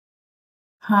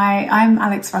Hi, I'm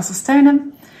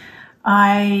Russell-Stoneham.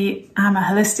 I am a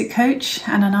holistic coach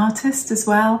and an artist as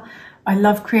well. I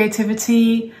love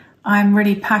creativity. I'm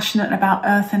really passionate about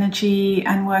earth energy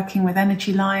and working with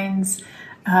energy lines.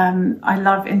 I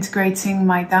love integrating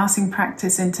my dowsing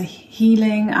practice into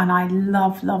healing, and I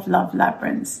love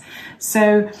labyrinths.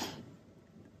 So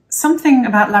something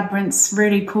about labyrinths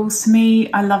really calls to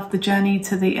me. I love the journey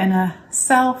to the inner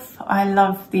self. I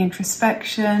love the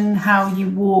introspection, how you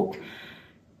walk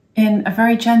in a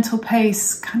very gentle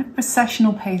pace, kind of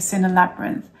processional pace in a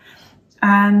labyrinth.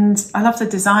 And I love the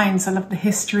designs, I love the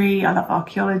history, I love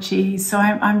archaeology. So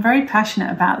I'm very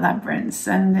passionate about labyrinths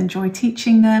and enjoy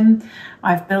teaching them.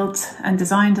 I've built and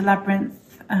designed a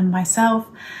labyrinth myself.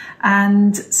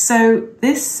 And so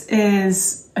this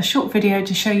is a short video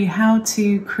to show you how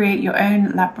to create your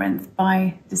own labyrinth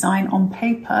by design on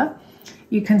paper.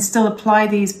 You can still apply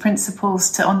these principles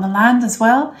to on the land as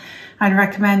well. I'd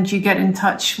recommend you get in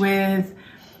touch with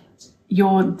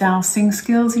your dowsing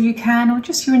skills if you can, or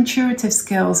just your intuitive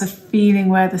skills of feeling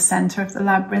where the center of the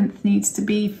labyrinth needs to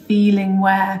be, feeling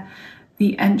where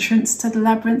the entrance to the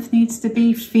labyrinth needs to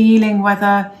be, feeling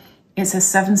whether it's a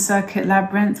 7-circuit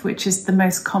labyrinth, which is the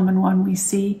most common one we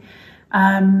see,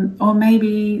 or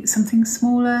maybe something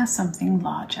smaller, something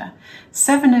larger.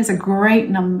 7 is a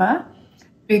great number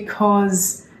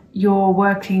because you're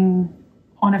working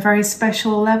on a very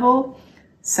special level.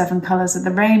 7 colors of the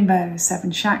rainbow,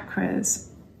 7 chakras.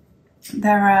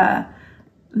 There are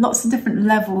lots of different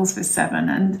levels with 7,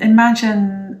 and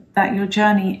imagine that your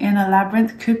journey in a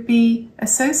labyrinth could be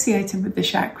associated with the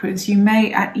chakras. You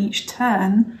may at each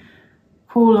turn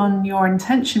call on your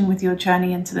intention with your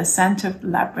journey into the center of the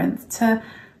labyrinth to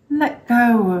let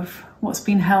go of what's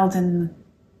been held in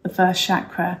the first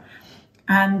chakra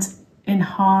and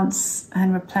enhance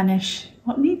and replenish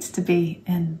what needs to be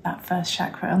in that first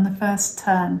chakra on the first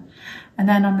turn. And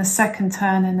then on the second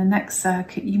turn in the next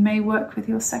circuit, you may work with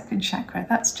your second chakra.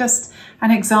 That's just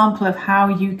an example of how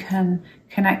you can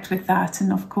connect with that.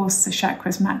 And of course, the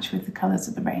chakras match with the colors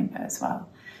of the rainbow as well.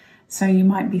 So you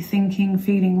might be thinking,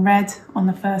 feeling red on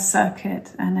the first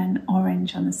circuit and then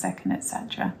orange on the second,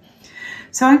 etc.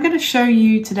 So I'm going to show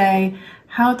you today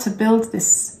how to build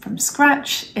this from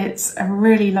scratch. It's a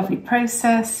really lovely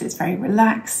process. It's very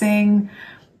relaxing.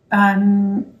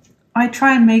 I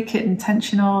try and make it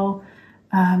intentional.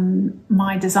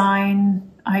 My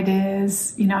design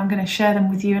ideas, I'm going to share them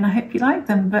with you and I hope you like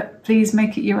them, but please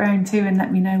make it your own too and let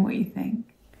me know what you think.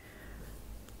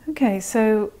 Okay,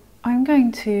 so I'm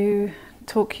going to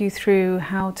talk you through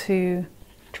how to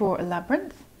draw a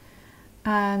labyrinth,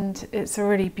 and it's a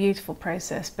really beautiful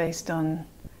process based on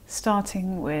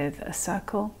starting with a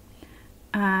circle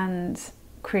and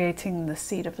creating the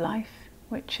seed of life,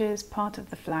 which is part of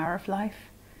the flower of life,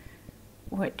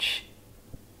 which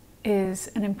is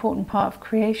an important part of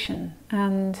creation,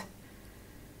 and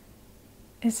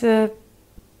it's a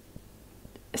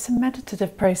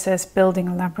meditative process building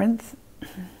a labyrinth.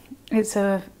 It's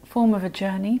a form of a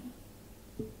journey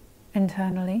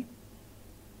internally,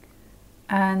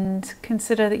 and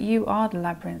consider that you are the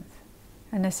labyrinth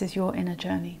and this is your inner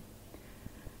journey.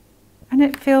 And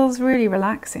it feels really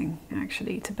relaxing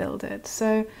actually to build it.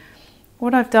 So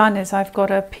what I've done is I've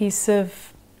got a piece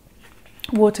of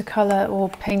watercolour or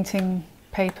painting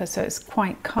paper, so it's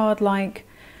quite card-like.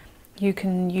 You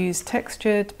can use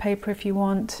textured paper if you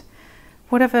want,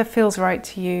 whatever feels right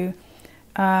to you.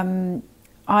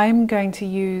 I'm going to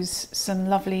use some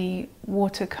lovely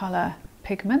watercolour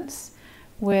pigments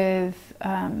with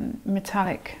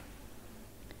metallic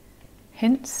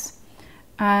hints,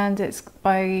 and it's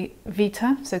by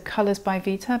Vita, so Colours by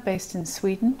Vita, based in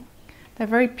Sweden. They're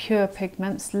very pure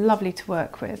pigments, lovely to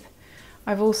work with.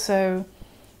 I've also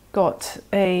got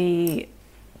a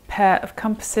pair of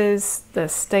compasses, the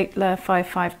Stapler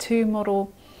 552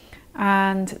 model,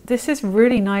 and this is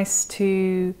really nice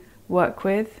to work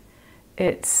with.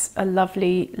 It's a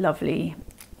lovely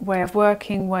way of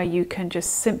working where you can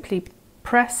just simply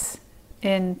press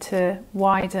in to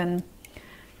widen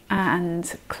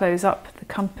and close up the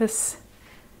compass,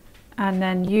 and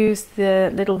then use the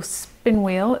little spin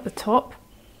wheel at the top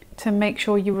to make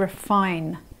sure you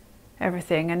refine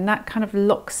everything, and that kind of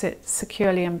locks it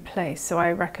securely in place. So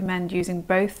I recommend using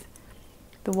both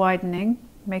the widening,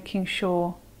 making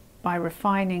sure by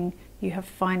refining you have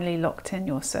finally locked in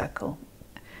your circle,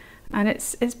 and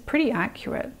it's pretty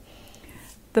accurate.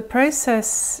 The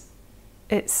process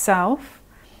itself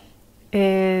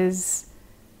is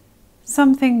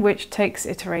something which takes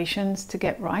iterations to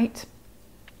get right.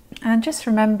 And just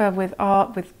remember, with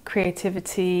art, with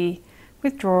creativity,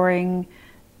 with drawing,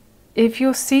 if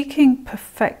you're seeking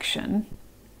perfection,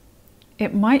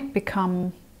 it might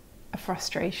become a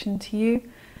frustration to you,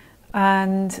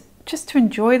 and just to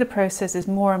enjoy the process is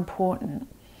more important.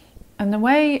 And the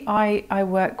way I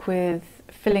work with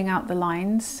filling out the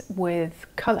lines with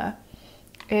colour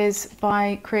is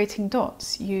by creating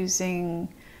dots using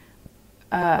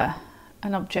an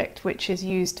object which is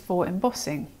used for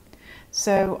embossing.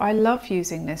 So I love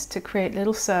using this to create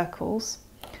little circles.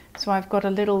 So I've got a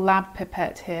little lab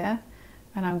pipette here,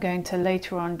 and I'm going to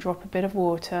later on drop a bit of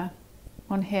water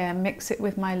on here, mix it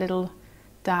with my little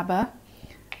dabber,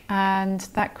 and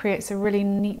that creates a really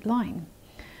neat line.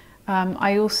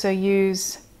 I also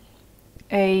use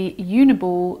a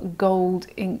Uniball gold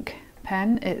ink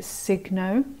pen. It's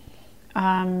Signo,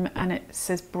 and it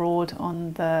says Broad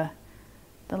on the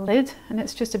lid, and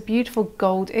it's just a beautiful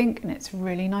gold ink, and it's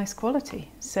really nice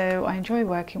quality. So I enjoy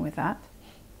working with that.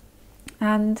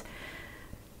 And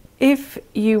if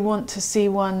you want to see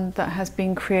one that has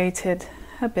been created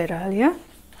a bit earlier,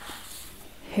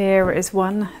 here is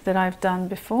one that I've done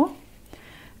before.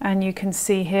 And you can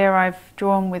see here I've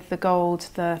drawn with the gold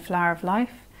the flower of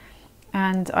life,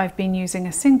 and I've been using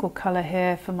a single colour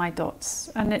here for my dots,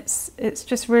 and it's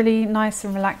just really nice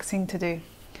and relaxing to do.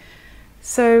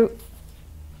 So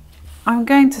I'm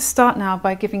going to start now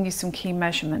by giving you some key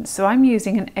measurements. So I'm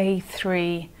using an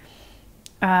A3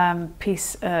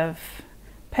 piece of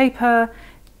paper,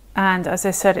 and as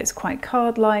I said, it's quite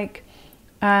card-like,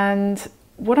 and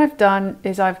what I've done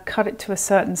is I've cut it to a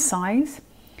certain size.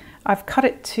 I've cut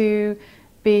it to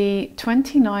be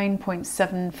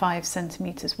 29.75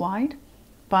 centimetres wide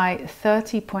by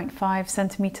 30.5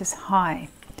 centimetres high.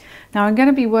 Now I'm going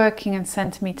to be working in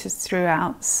centimetres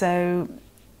throughout, so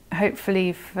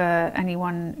hopefully for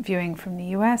anyone viewing from the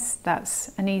US,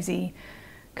 that's an easy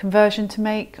conversion to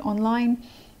make online.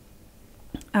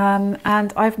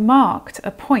 And I've marked a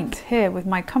point here with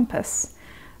my compass.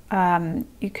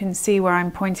 You can see where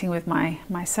I'm pointing with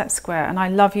my set square, and I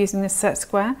love using this set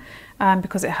square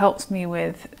because it helps me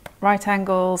with right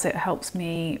angles, it helps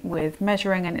me with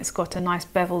measuring, and it's got a nice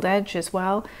beveled edge as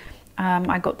well.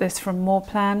 I got this from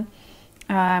Morplan,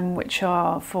 which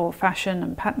are for fashion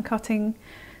and pattern cutting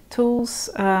tools,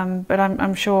 but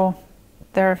I'm sure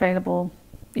they're available,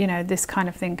 you know, this kind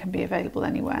of thing can be available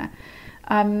anywhere.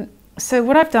 So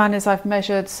what I've done is I've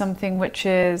measured something which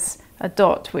is a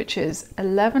dot, which is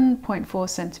 11.4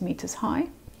 centimetres high,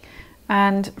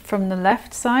 and from the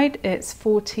left side it's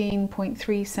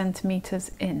 14.3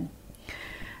 centimetres in.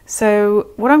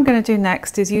 So what I'm going to do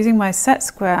next is, using my set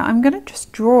square, I'm going to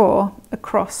just draw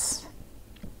across.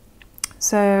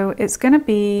 So it's going to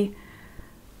be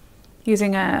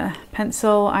using a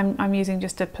pencil. I'm using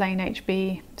just a plain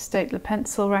HB stapler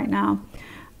pencil right now.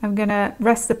 I'm going to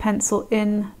rest the pencil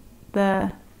in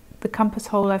the compass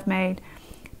hole I've made,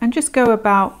 and just go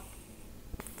about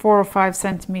 4 or 5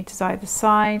 centimetres either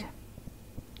side.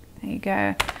 There you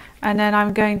go. And then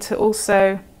I'm going to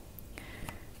also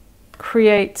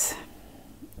create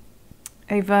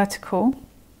a vertical,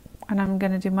 and I'm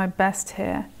going to do my best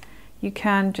here. You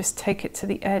can just take it to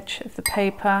the edge of the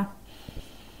paper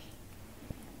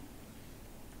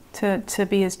to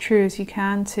be as true as you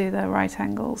can to the right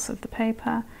angles of the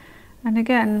paper. And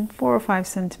again, 4 or 5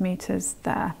 centimetres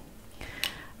there.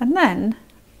 And then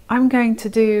I'm going to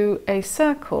do a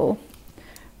circle,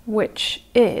 which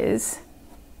is,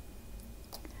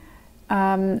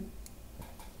 I'm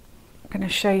going to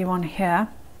show you on here.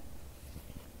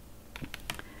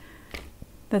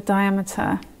 The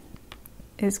diameter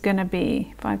is going to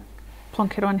be, if I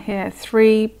plonk it on here,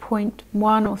 3.1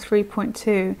 or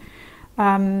 3.2.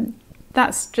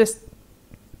 That's just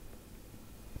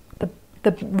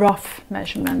the rough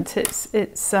measurement. It's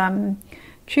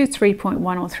choose 3.1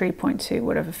 or 3.2,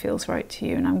 whatever feels right to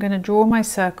you. And I'm going to draw my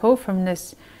circle from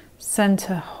this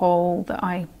center hole that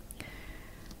I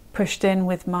pushed in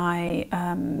with my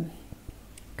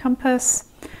compass,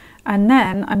 and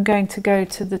then I'm going to go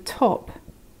to the top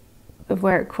of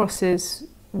where it crosses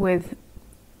with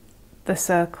the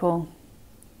circle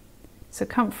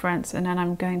circumference, and then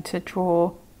I'm going to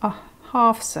draw a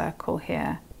half circle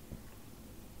here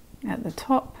at the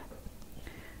top.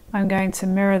 I'm going to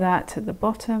mirror that to the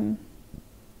bottom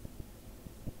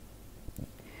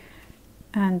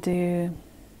and do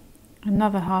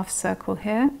another half circle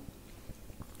here.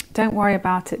 Don't worry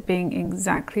about it being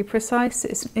exactly precise.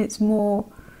 It's more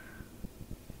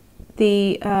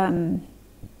the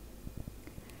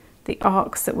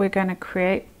arcs that we're going to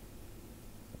create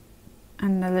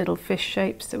and the little fish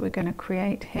shapes that we're going to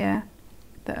create here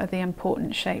that are the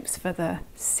important shapes for the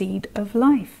seed of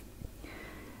life.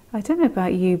 I don't know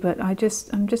about you, but I'm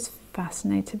just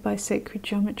fascinated by sacred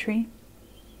geometry.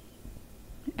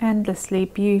 endlessly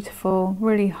beautiful,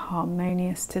 really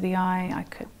harmonious to the eye. I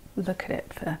could look at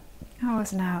it for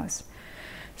hours and hours.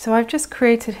 So I've just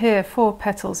created here 4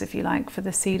 petals, if you like, for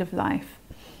the seed of life.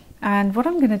 And what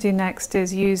I'm going to do next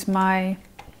is use my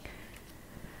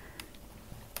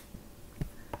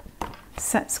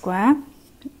set square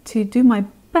to do my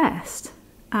best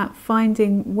at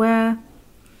finding where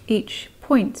each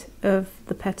point of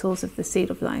the petals of the seed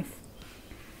of life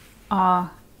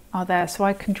are there, so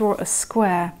I can draw a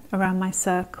square around my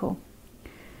circle.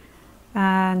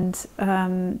 And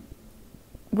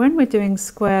when we're doing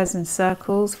squares and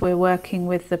circles, we're working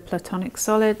with the platonic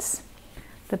solids,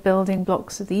 the building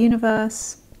blocks of the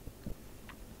universe,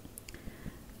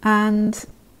 and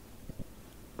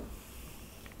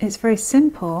it's very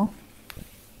simple,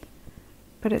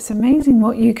 but it's amazing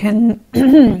what you can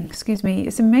excuse me,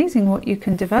 it's amazing what you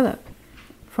can develop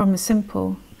from a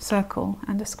simple circle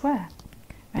and a square.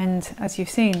 And as you've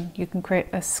seen, you can create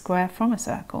a square from a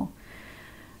circle.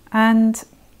 And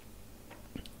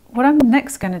what I'm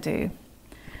next going to do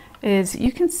is,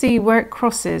 you can see where it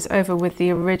crosses over with the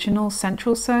original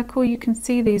central circle. You can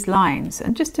see these lines,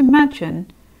 and just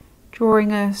imagine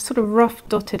drawing a sort of rough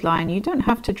dotted line. You don't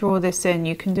have to draw this in,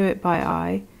 you can do it by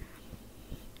eye.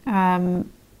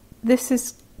 This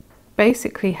is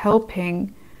basically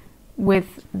helping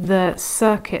with the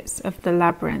circuits of the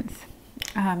labyrinth.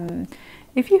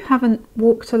 If you haven't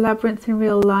walked a labyrinth in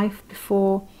real life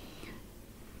before,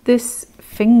 this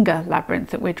finger labyrinth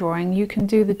that we're drawing, you can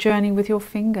do the journey with your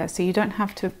finger, so you don't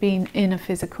have to have been in a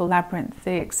physical labyrinth.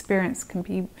 The experience can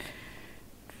be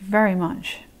very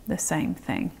much the same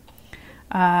thing.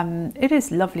 It is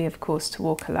lovely, of course, to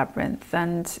walk a labyrinth,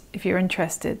 and if you're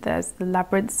interested, there's the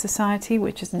Labyrinth Society,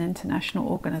 which is an international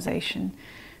organisation,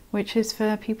 which is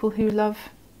for people who love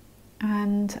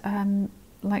and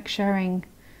like sharing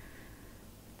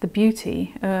the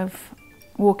beauty of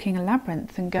walking a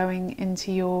labyrinth and going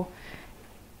into your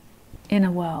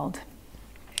inner world.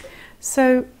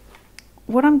 So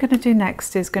what I'm going to do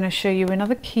next is going to show you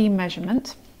another key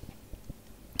measurement.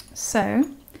 So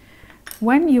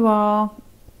when you are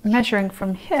measuring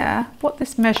from here, what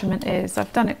this measurement is,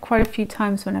 I've done it quite a few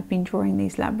times when I've been drawing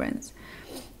these labyrinths.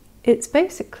 It's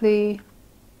basically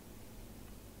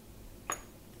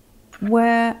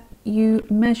where you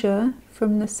measure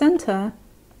from the center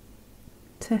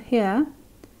to here,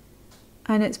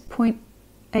 and it's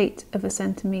 0.8 of a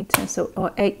centimeter, so,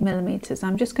 or 8 millimeters.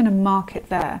 I'm just going to mark it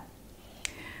there.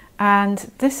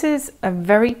 And this is a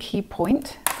very key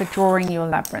point for drawing your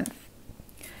labyrinth,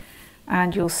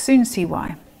 and you'll soon see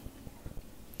why.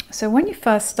 So when you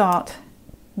first start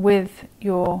with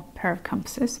your pair of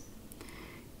compasses,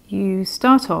 you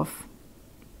start off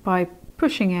by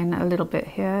pushing in a little bit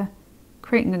here,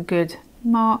 creating a good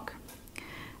mark,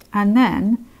 and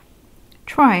then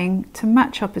trying to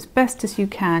match up as best as you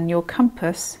can your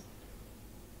compass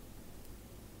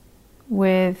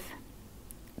with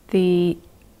the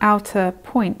outer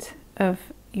point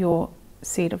of your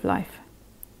seed of life,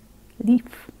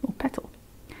 leaf or petal.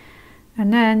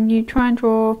 And then you try and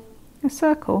draw a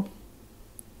circle,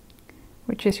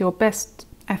 which is your best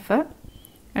effort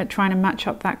at trying to match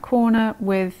up that corner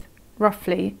with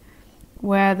roughly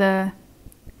where the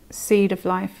seed of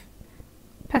life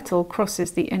petal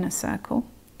crosses the inner circle.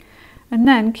 And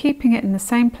then keeping it in the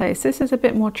same place. This is a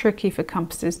bit more tricky for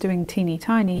compasses, doing teeny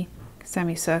tiny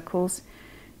semicircles.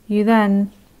 You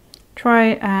then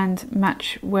try and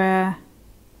match where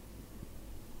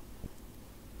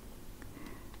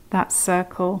that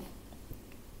circle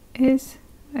is,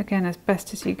 again, as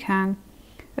best as you can,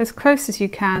 as close as you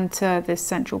can to this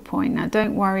central point. Now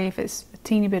don't worry if it's a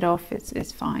teeny bit off,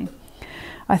 it's fine.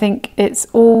 I think it's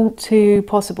all too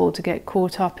possible to get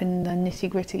caught up in the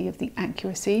nitty-gritty of the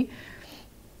accuracy,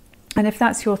 and if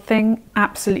that's your thing,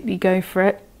 absolutely go for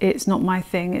it. It's not my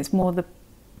thing, it's more the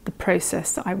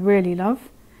process that I really love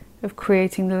of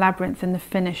creating the labyrinth and the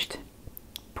finished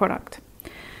product.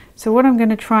 So what I'm going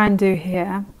to try and do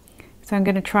here is I'm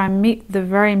going to try and meet the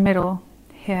very middle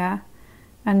here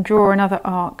and draw another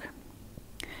arc,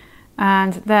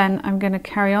 and then I'm going to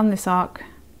carry on this arc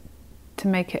to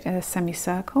make it a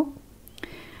semicircle.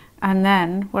 And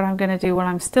then what I'm going to do while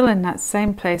I'm still in that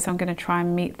same place, I'm going to try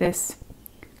and meet this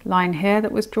line here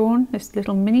that was drawn, this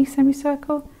little mini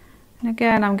semicircle, and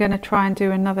again I'm going to try and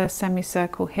do another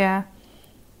semicircle here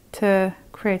to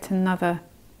create another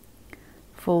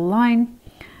full line.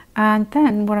 And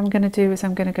then what I'm going to do is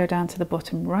I'm going to go down to the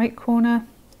bottom right corner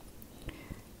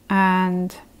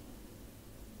and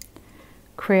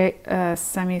create a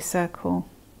semicircle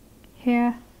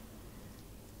here,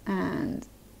 and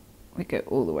we go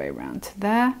all the way around to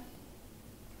there.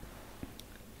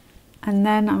 and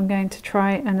then I'm going to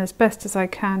try and as best as I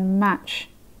can match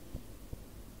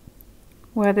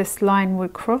where this line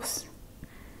would cross. I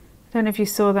don't know if you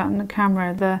saw that on the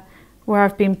camera, where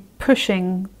I've been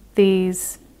pushing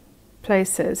these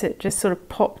places, it just sort of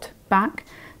popped back.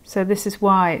 So this is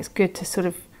why it's good to sort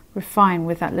of refine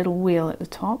with that little wheel at the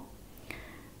top.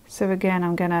 So again,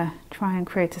 I'm going to try and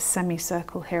create a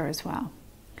semicircle here as well.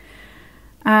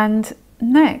 And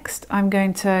next, I'm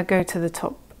going to go to the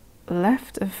top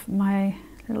left of my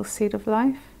little seed of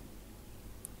life.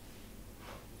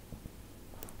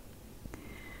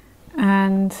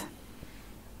 And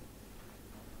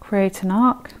create an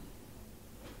arc.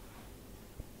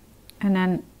 And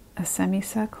then a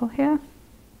semicircle here.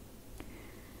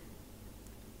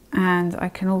 And I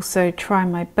can also try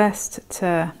my best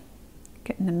to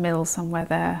get in the middle somewhere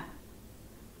there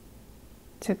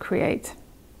to create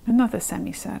another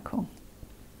semicircle.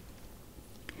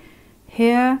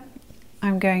 Here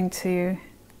I'm going to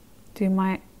do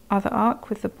my other arc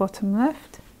with the bottom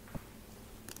left.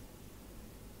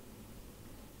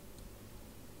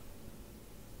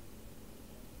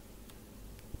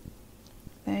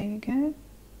 There you go.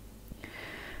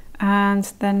 And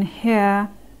then here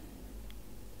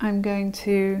I'm going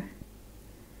to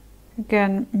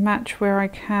again match where I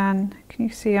can. Can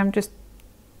you see I'm just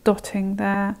dotting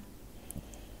there?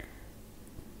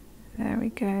 There we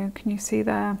go. Can you see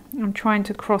there? I'm trying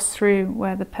to cross through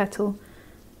where the petal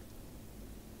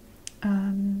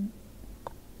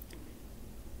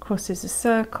crosses a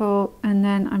circle, and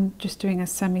then I'm just doing a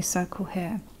semicircle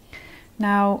here.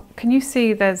 Now, can you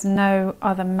see there's no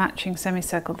other matching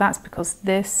semicircle? That's because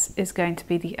this is going to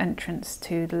be the entrance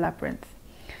to the labyrinth.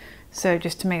 So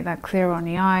just to make that clear on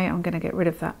the eye, I'm going to get rid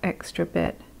of that extra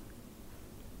bit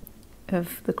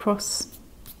of the cross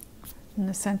in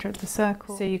the center of the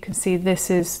circle. So you can see this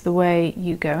is the way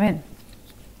you go in.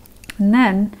 And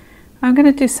then I'm going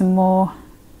to do some more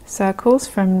circles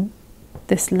from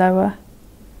this lower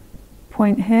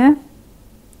point here.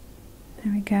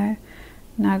 There we go.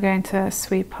 Now I'm going to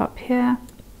sweep up here.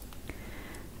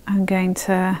 I'm going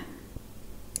to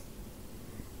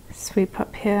sweep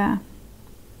up here.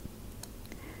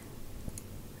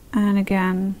 And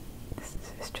again,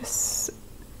 it's just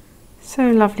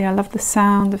so lovely. I love the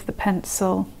sound of the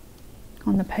pencil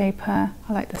on the paper.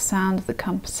 I like the sound of the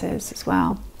compasses as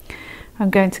well. I'm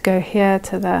going to go here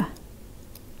to the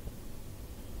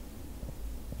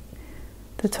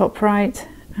top right,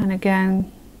 and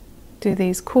again do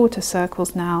these quarter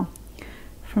circles now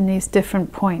from these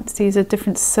different points. These are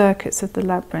different circuits of the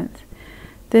labyrinth.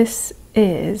 This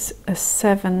is a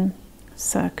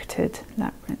 7-circuited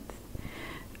labyrinth.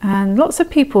 And lots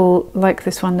of people like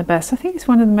this one the best. I think it's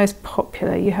one of the most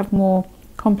popular. You have more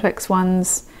complex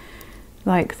ones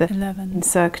like the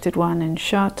 11-circuited one in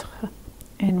Chartres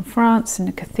in France, in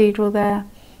the cathedral there.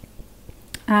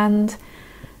 And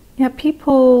yeah,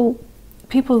 people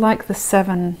like the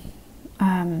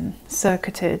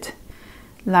 7-circuited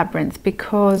labyrinth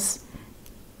because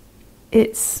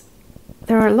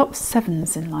there are a lot of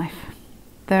 7s in life.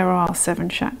 There are 7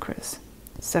 chakras,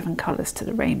 7 colours to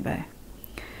the rainbow.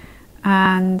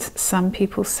 And some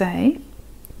people say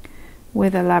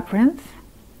with a labyrinth,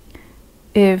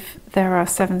 if there are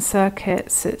 7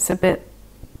 circuits, it's a bit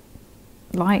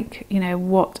like, you know,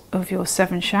 what of your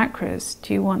 7 chakras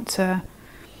do you want to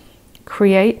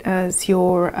create as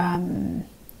your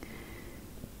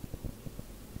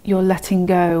letting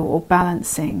go or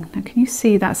balancing. Now can you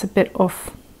see that's a bit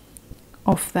off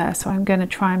there, so I'm going to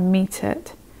try and meet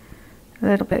it a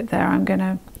little bit there. I'm going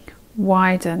to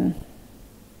widen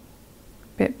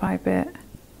bit by bit.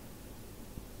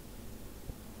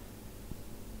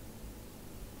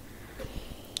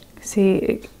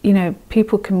 See, you know,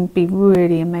 people can be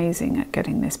really amazing at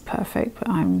getting this perfect, but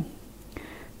I'm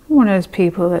one of those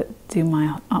people that do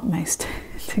my utmost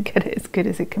to get it as good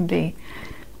as it can be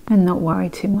and not worry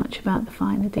too much about the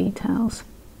finer details,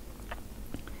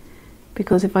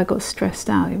 because if I got stressed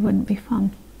out it wouldn't be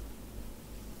fun.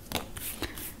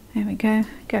 There we go,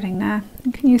 getting there.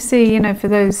 And can you see, you know, for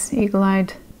those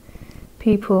eagle-eyed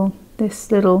people,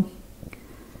 this little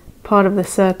part of the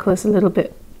circle is a little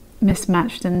bit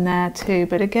mismatched in there too,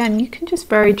 but again, you can just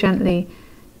very gently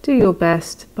do your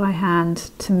best by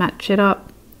hand to match it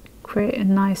up, create a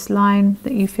nice line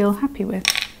that you feel happy with.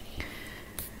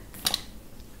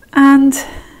 And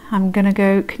I'm gonna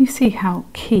go, can you see how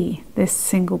key this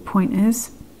single point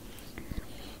is?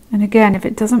 And again, if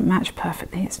it doesn't match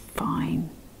perfectly, it's fine.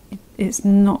 It's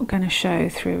not going to show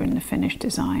through in the finished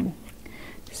design.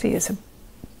 See, it's a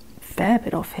fair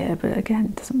bit off here, but again,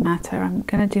 it doesn't matter. I'm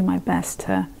going to do my best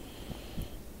to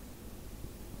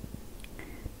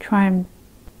try and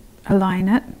align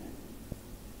it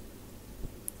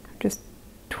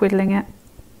twiddling it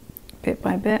bit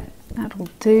by bit. That'll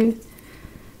do.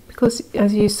 Because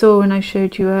as you saw when I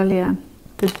showed you earlier,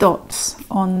 the dots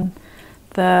on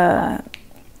the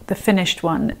finished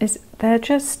one they're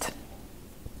just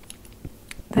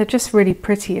really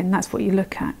pretty, and that's what you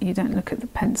look at. You don't look at the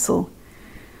pencil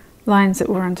lines that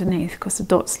were underneath, because the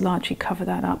dots largely cover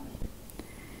that up.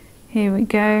 Here we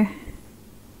go.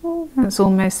 Oh, that's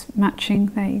almost matching.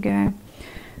 There you go.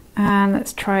 And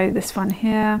let's try this one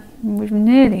here. We've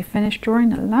nearly finished drawing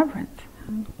the labyrinth.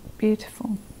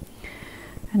 Beautiful.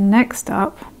 And next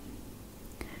up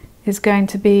is going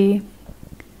to be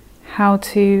how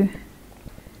to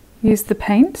use the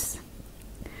paints.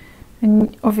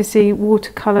 And obviously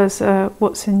watercolours are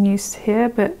what's in use here,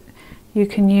 but you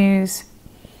can use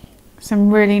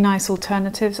some really nice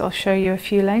alternatives. I'll show you a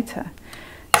few later.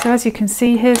 So as you can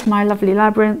see, here's my lovely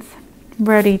labyrinth,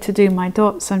 ready to do my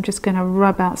dots. I'm just going to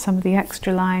rub out some of the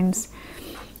extra lines.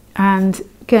 And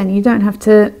again, you don't have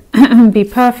to be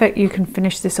perfect. You can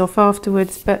finish this off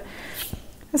afterwards, but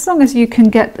as long as you can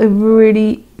get a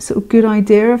really sort of good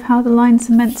idea of how the lines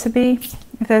are meant to be,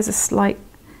 if there's a slight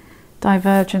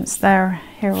divergence there,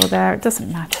 here or there, it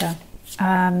doesn't matter.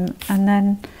 And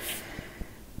then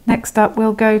next up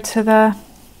we'll go to the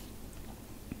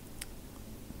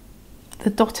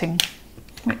dotting,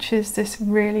 which is this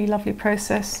really lovely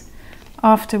process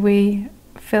after we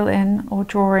fill in or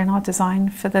draw in our design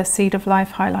for the Seed of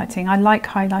Life highlighting. I like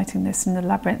highlighting this in the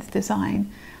labyrinth design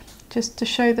just to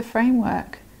show the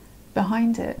framework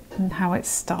behind it and how it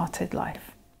started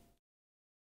life.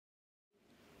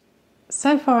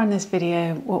 So far in this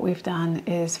video, what we've done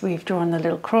is we've drawn the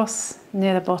little cross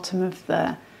near the bottom of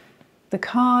the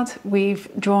card. We've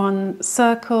drawn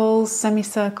circles,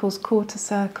 semicircles, quarter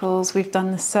circles. We've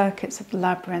done the circuits of the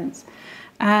labyrinth,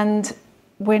 and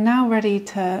we're now ready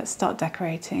to start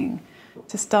decorating,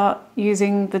 to start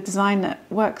using the design that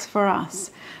works for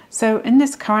us. So in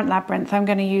this current labyrinth, I'm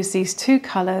going to use these two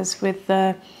colours with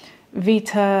the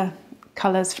Vita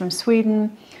colours from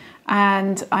Sweden,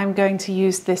 and I'm going to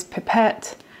use this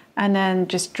pipette and then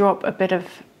just drop a bit of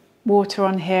water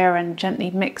on here and gently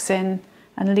mix in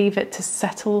and leave it to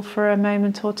settle for a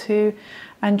moment or two,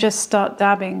 and just start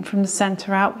dabbing from the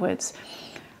centre outwards.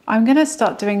 I'm going to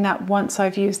start doing that once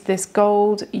I've used this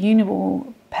gold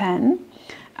Uniball pen,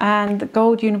 and the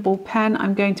gold Uniball pen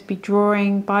I'm going to be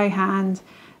drawing by hand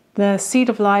the Seed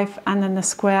of Life and then the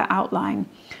square outline.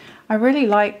 I really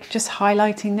like just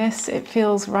highlighting this. It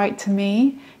feels right to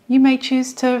me. You may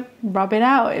choose to rub it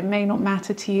out, it may not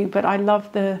matter to you, but I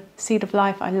love the Seed of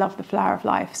Life, I love the Flower of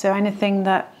Life, so anything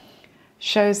that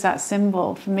shows that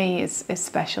symbol for me is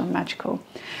special and magical.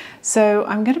 So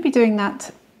I'm going to be doing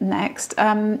that next.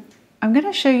 I'm going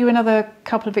to show you another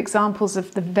couple of examples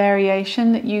of the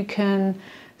variation that you can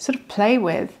sort of play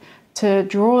with to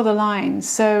draw the lines.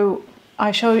 So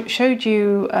I showed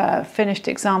you a finished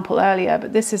example earlier,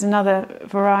 but this is another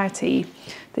variety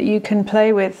that you can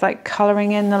play with, like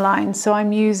colouring in the lines. So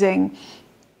I'm using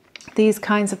these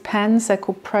kinds of pens. They're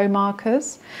called pro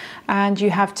markers, and you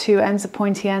have two ends, a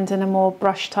pointy end and a more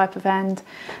brush type of end.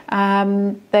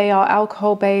 They are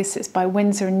alcohol based. It's by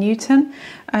Winsor & Newton,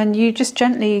 and you just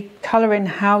gently colour in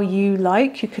how you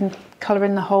like. You can colour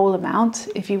in the whole amount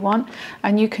if you want,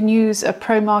 and you can use a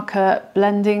pro marker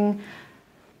blending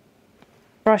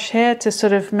brush here to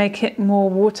sort of make it more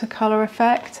watercolour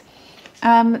effect.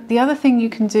 The other thing you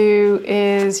can do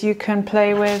is you can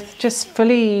play with just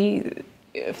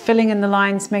filling in the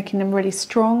lines, making them really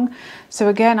strong. So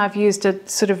again, I've used a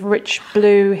sort of rich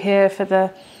blue here for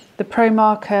the pro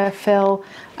marker fill,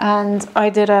 and I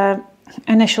did a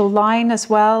initial line as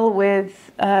well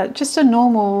with just a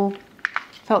normal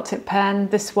felt tip pen.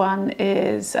 This one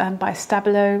is by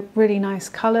Stabilo, really nice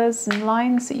colours and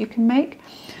lines that you can make.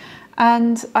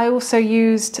 And I also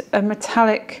used a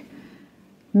metallic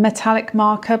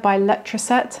marker by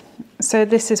Letraset. So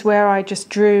this is where I just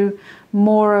drew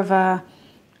more of a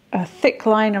thick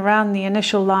line around the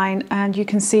initial line, and you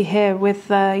can see here with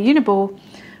the Uniball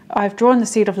I've drawn the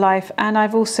Seed of Life, and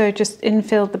I've also just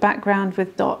infilled the background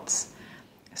with dots.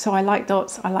 So I like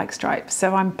dots, I like stripes,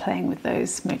 so I'm playing with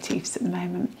those motifs at the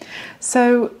moment.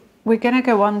 So we're going to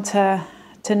go on to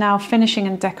now finishing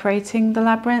and decorating the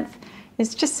labyrinth.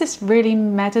 It's just this really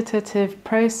meditative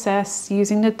process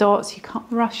using the dots. You can't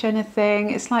rush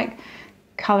anything. It's like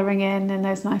colouring in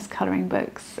those nice colouring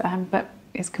books, but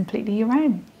it's completely your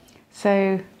own.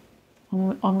 So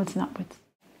onwards and upwards.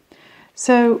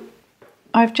 So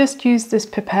I've just used this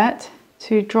pipette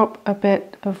to drop a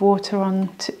bit of water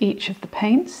onto each of the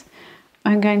paints.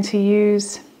 I'm going to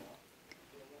use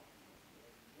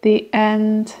the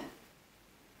end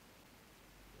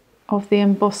of the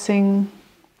embossing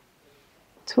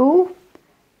tool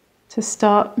to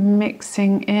start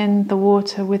mixing in the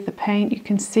water with the paint. You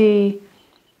can see,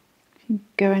 if you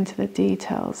go into the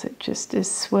details, it just is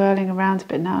swirling around a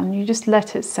bit now, and you just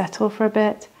let it settle for a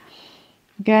bit.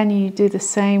 Again, you do the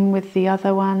same with the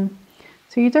other one.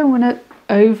 So you don't want to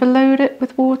overload it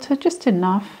with water, just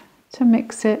enough to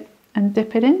mix it and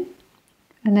dip it in.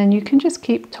 And then you can just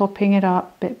keep topping it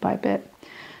up bit by bit.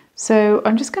 So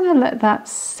I'm just going to let that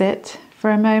sit for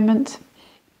a moment.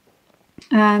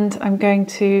 And I'm going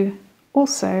to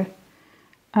also,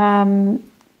 I'm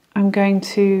going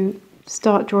to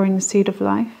start drawing the seed of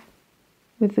life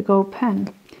with the gold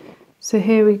pen. So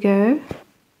here we go.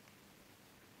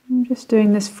 I'm just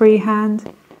doing this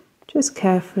freehand, just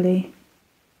carefully,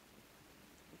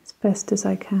 as best as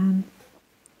I can.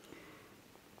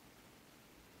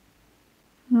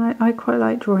 I quite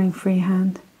like drawing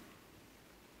freehand.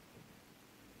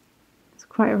 It's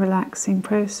quite a relaxing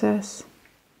process.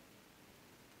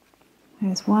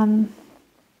 There's one.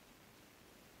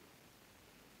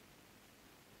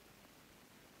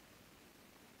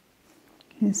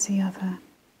 Here's the other.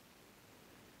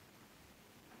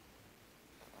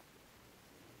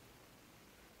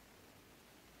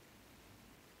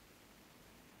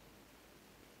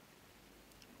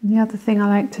 And the other thing I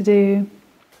like to do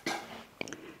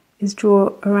is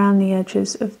draw around the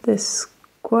edges of this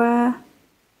square.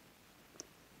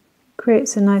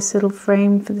 Creates a nice little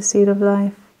frame for the seed of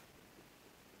life.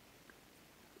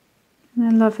 And I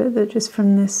love it that just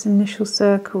from this initial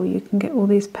circle you can get all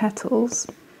these petals,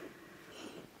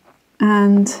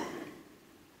 and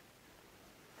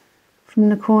from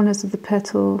the corners of the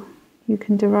petal you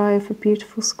can derive a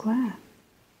beautiful square.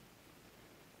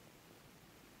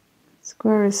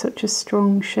 Square is such a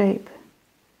strong shape,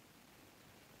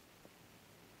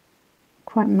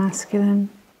 quite masculine,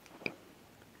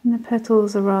 and the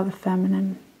petals are rather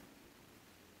feminine,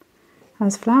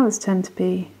 as flowers tend to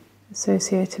be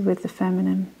associated with the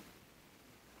feminine.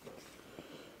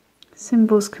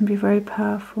 Symbols can be very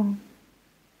powerful.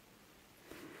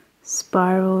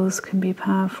 Spirals can be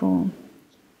powerful.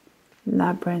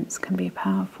 Labyrinths can be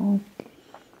powerful.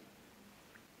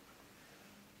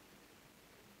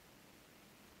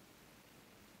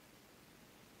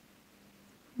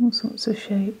 All sorts of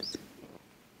shapes.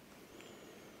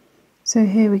 So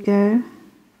here we go,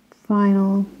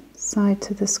 final side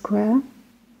to the square.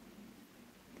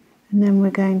 And then we're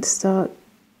going to start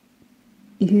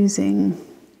using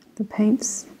the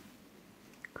paints,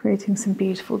 creating some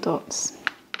beautiful dots.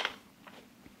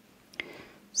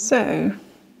 So,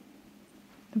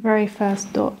 the very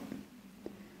first dot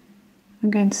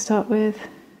I'm going to start with,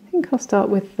 I think I'll start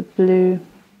with the blue.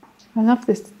 I love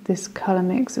this colour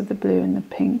mix of the blue and the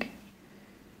pink.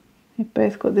 They've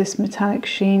both got this metallic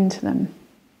sheen to them.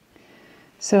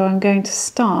 So I'm going to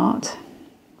start,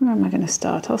 where am I going to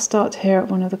start? I'll start here at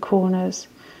one of the corners.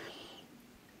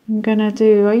 I'm going to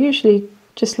do, I usually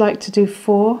just like to do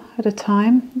 4 at a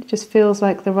time. It just feels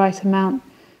like the right amount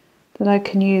that I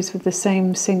can use with the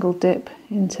same single dip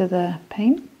into the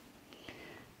paint.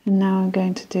 And now I'm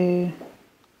going to do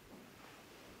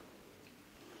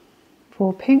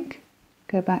 4 pink,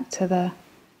 go back to the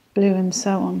blue and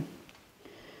so on.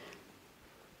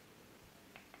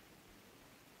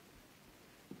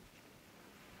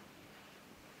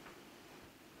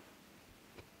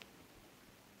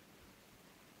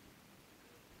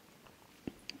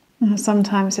 Now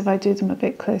sometimes if I do them a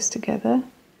bit close together,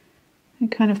 they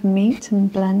kind of meet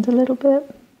and blend a little bit.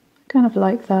 I kind of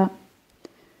like that.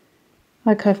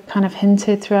 Like I've kind of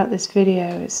hinted throughout this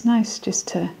video, it's nice just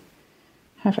to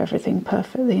have everything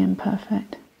perfectly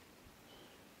imperfect.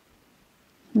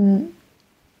 And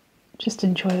just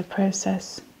enjoy the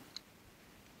process.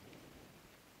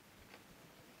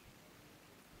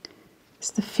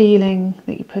 It's the feeling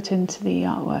that you put into the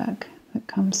artwork that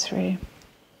comes through.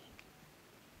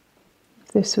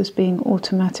 If this was being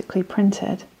automatically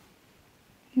printed,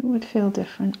 it would feel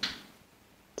different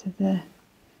to the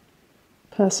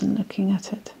person looking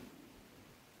at it.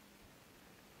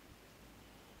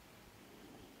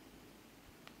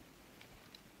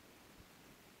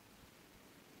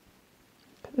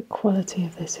 But the quality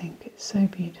of this ink is so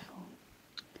beautiful.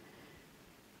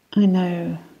 I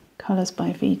know Colours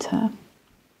by Vita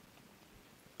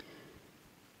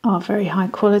are very high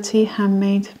quality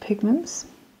handmade pigments,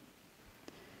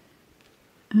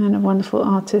 and a wonderful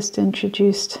artist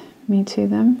introduced me to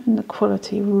them, and the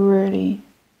quality really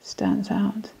stands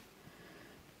out.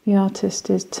 The artist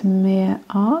is Tamir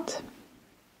Art.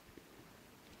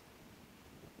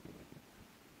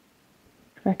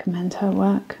 Recommend her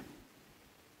work.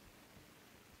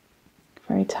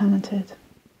 Very talented.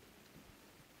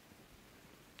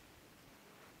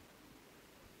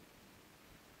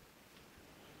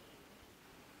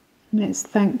 And it's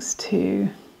thanks to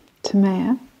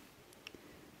Maya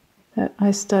that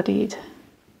I studied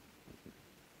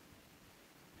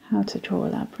how to draw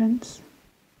labyrinths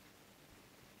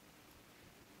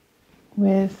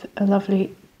with a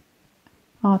lovely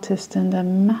artist and a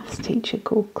maths teacher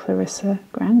called Clarissa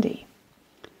Grandy.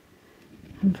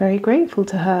 I'm very grateful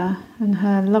to her and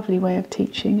her lovely way of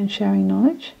teaching and sharing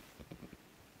knowledge.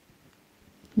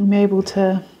 I'm able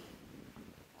to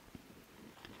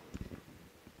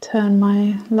turn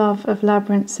my love of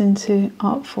labyrinths into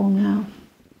art form now.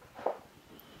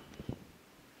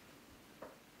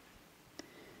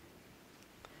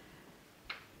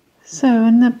 So,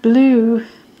 and the blue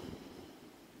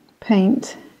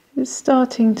paint is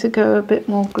starting to go a bit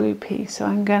more gloopy, so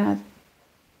I'm going to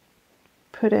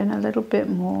put in a little bit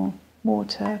more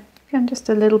water, again just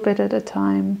a little bit at a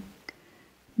time,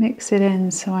 mix it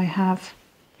in so I have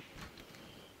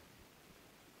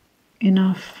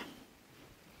enough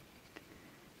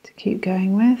to keep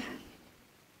going with.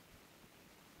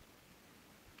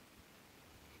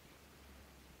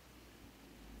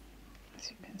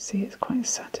 As you can see, it's quite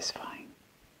satisfying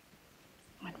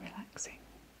and relaxing.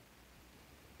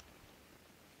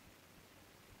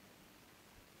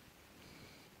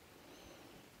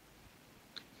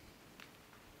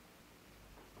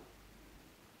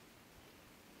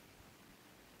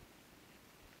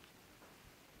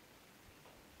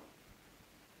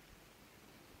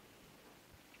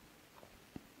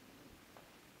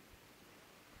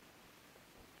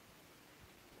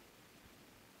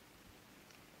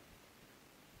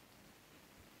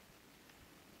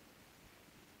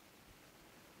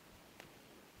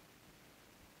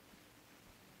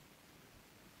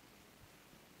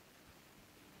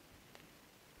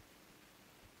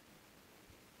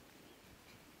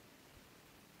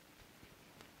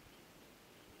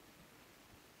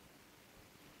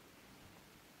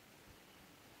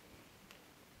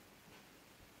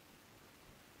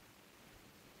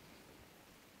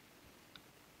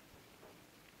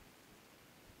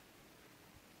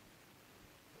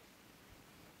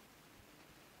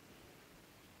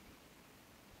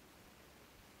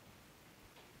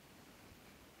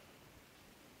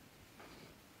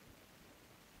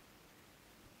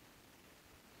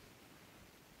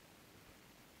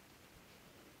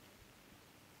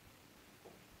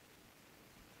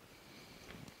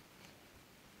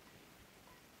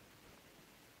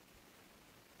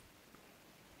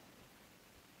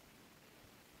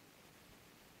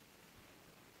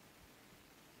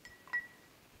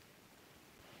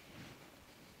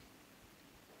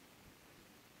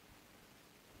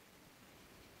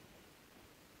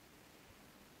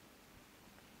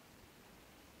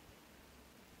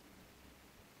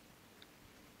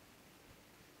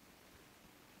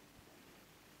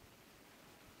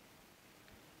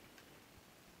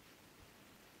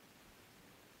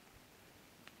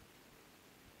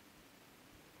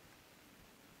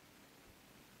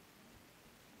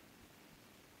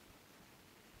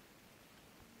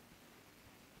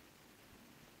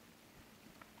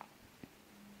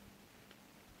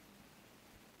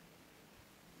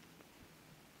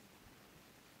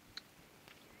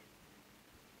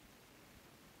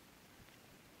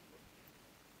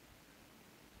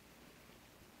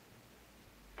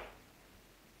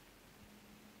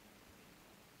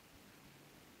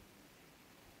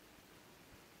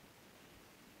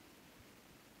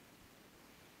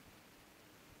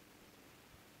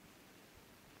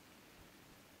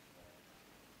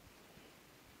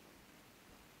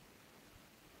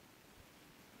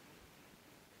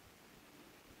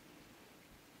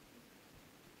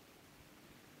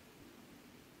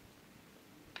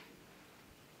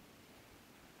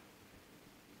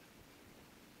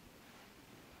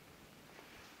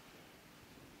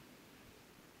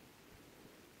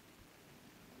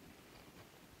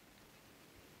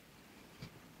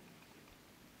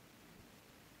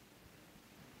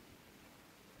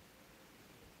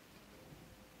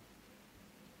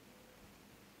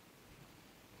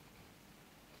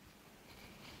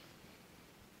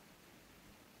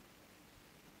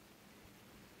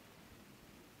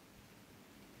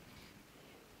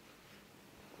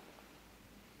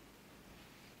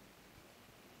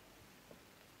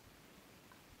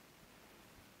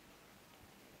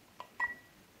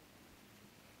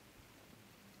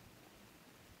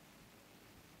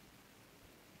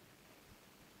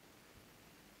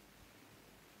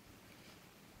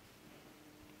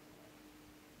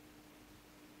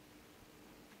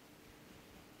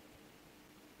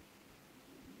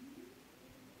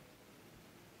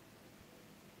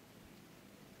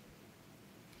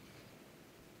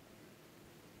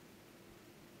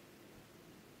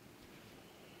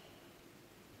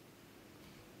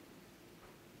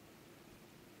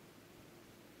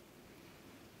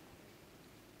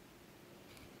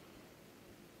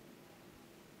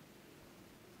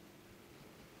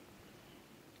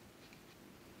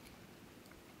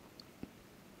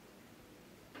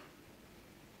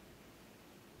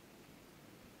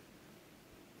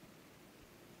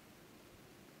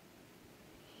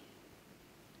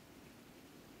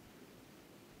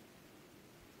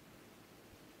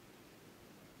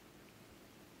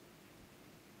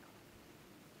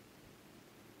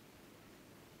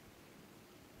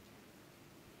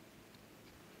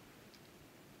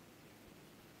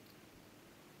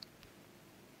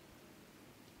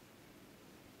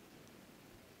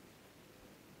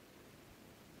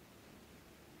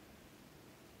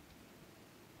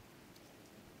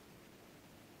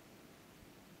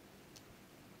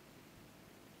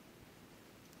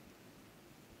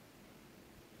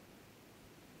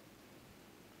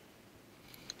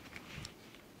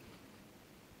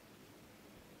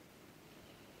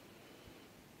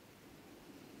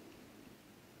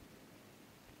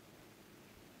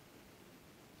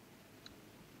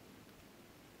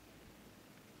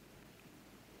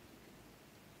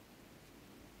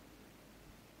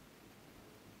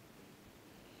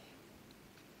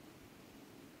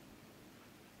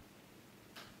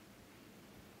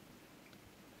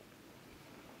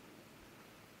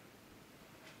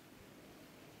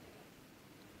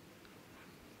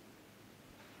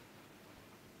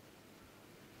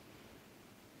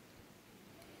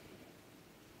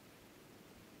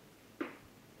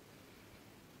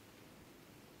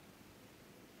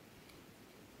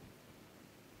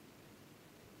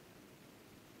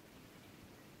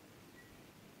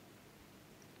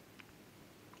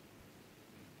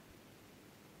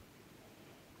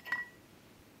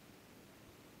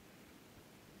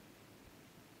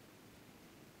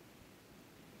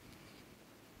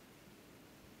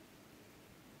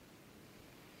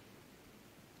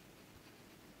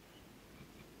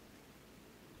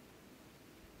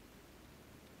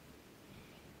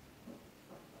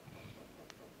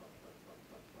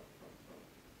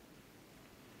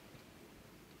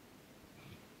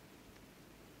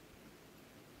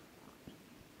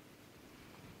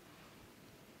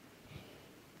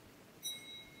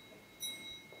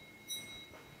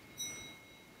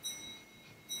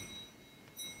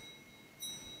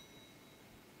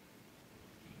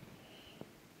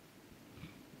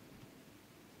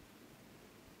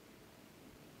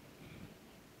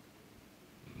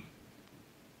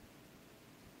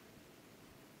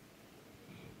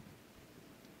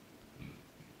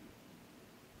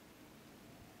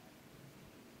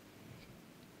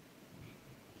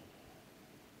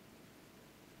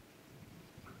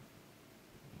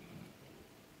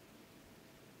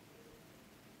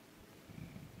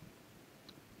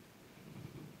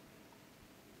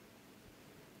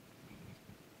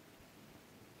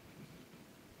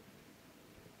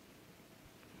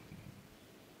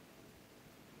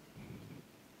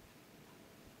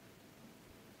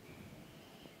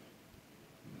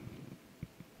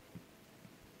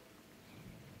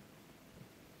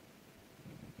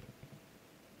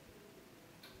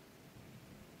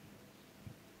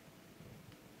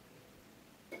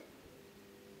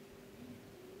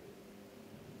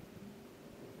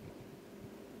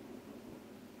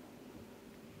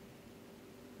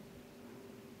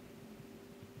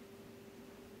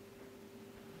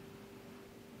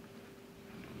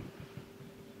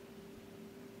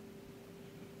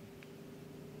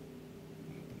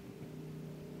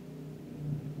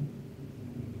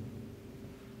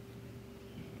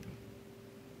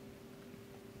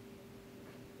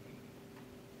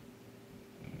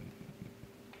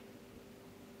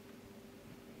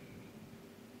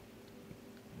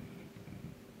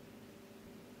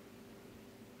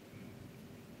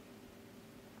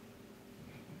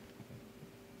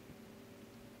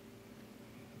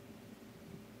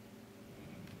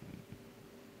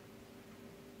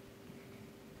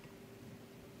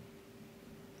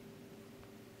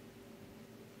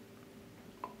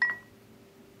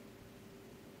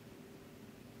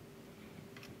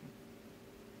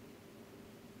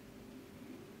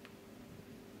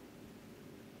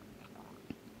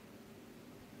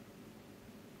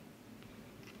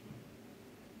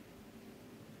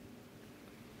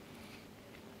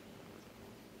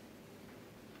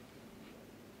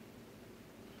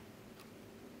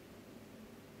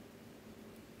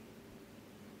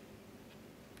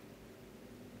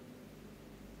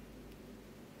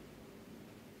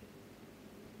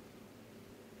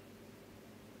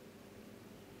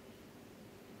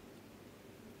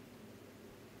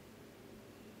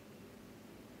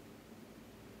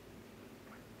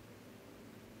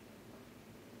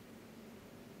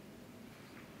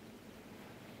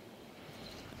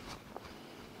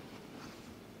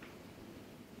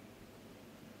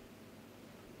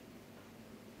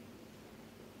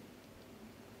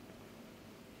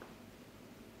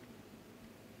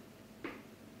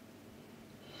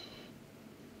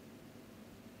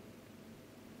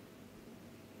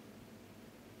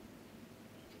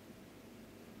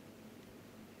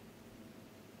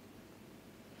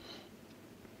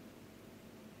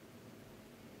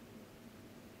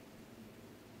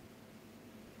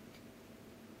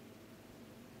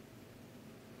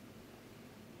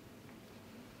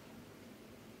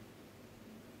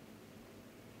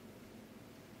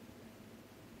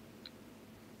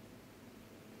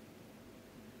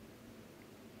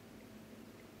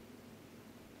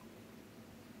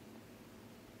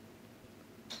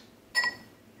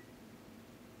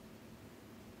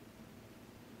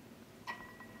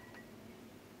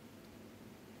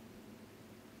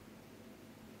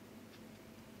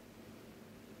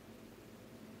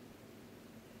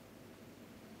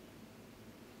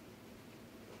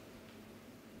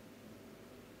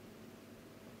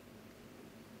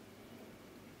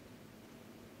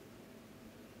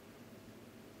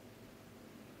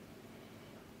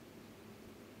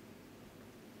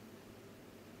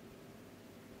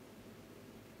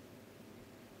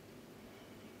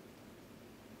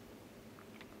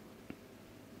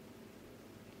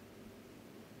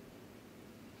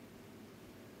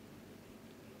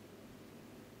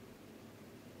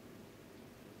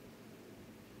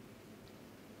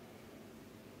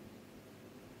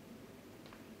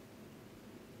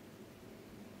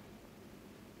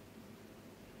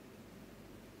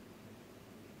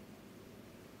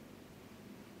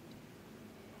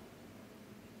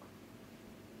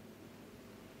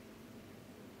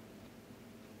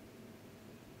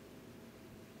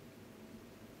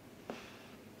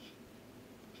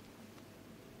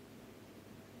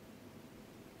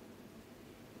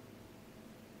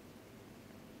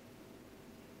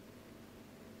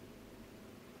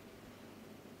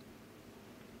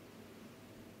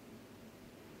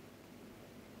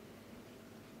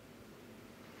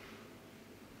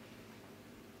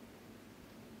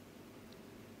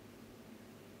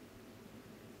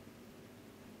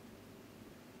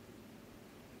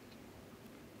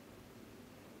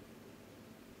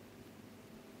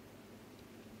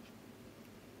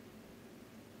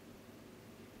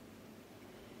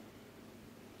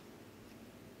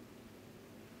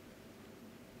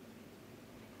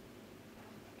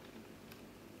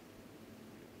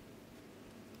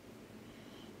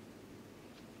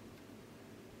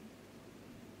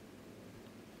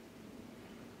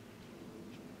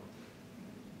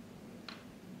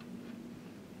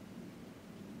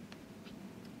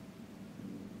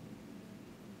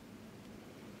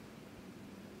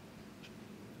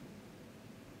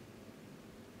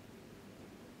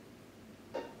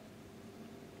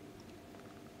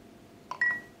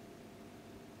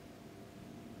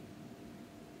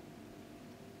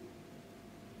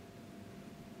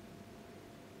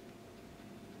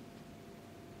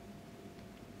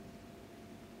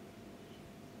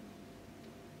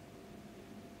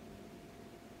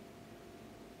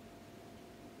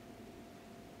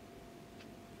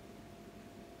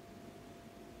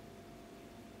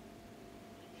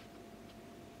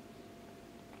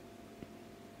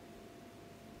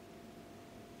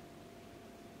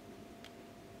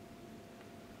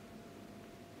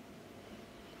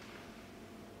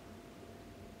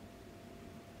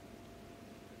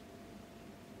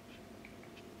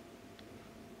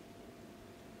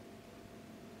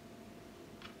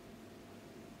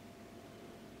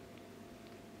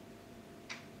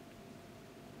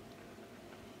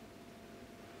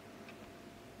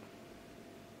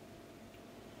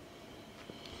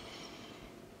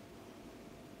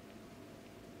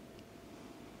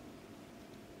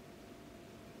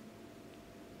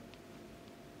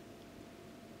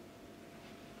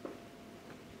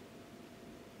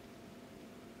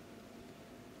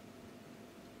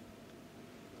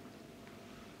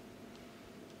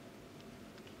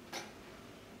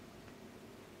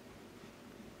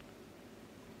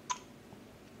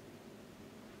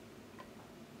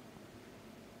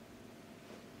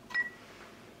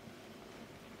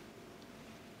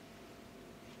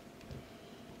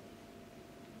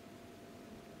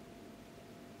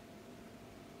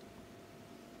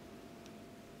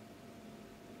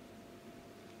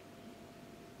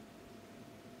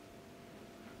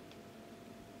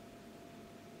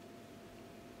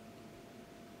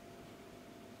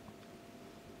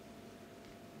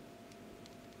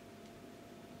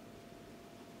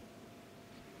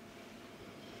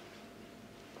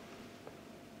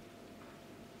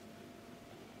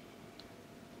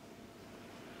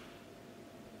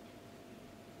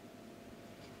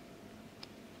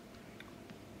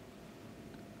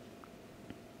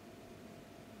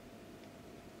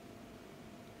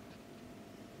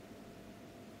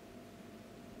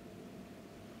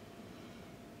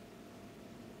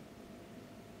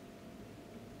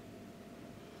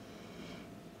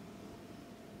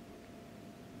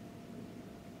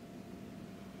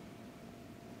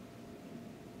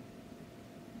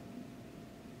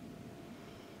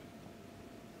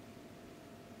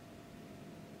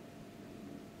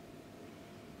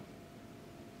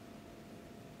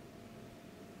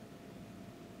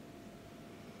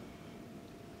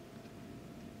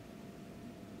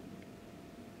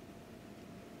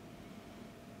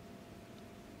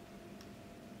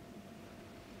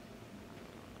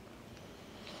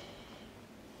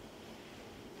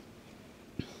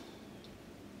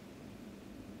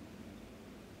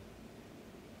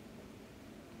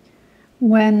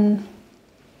 when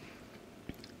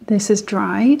this is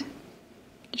dried,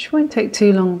 which won't take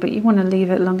too long, but you want to leave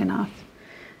it long enough,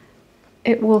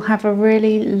 it will have a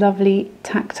really lovely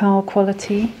tactile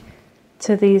quality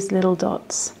to these little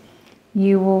dots.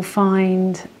 You will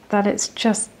find that it's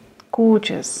just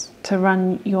gorgeous to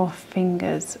run your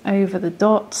fingers over the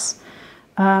dots.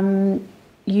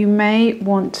 You may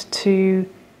want to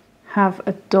have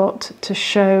a dot to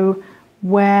show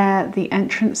where the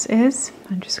entrance is.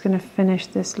 I'm just going to finish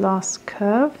this last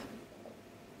curve.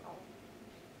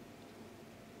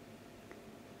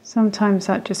 Sometimes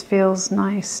that just feels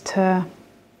nice to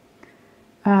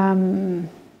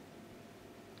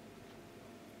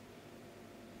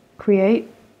create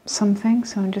something,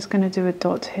 so I'm just going to do a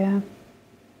dot here.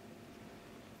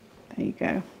 There you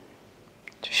go,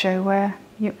 to show where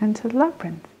you enter the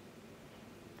labyrinth.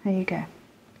 There you go.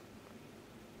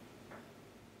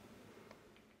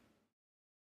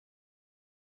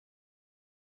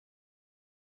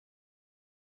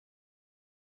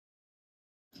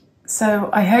 So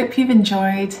I hope you've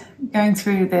enjoyed going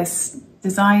through this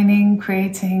designing,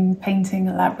 creating, painting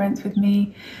a labyrinth with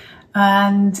me.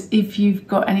 And if you've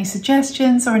got any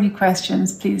suggestions or any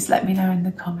questions, please let me know in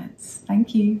the comments.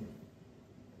 Thank you.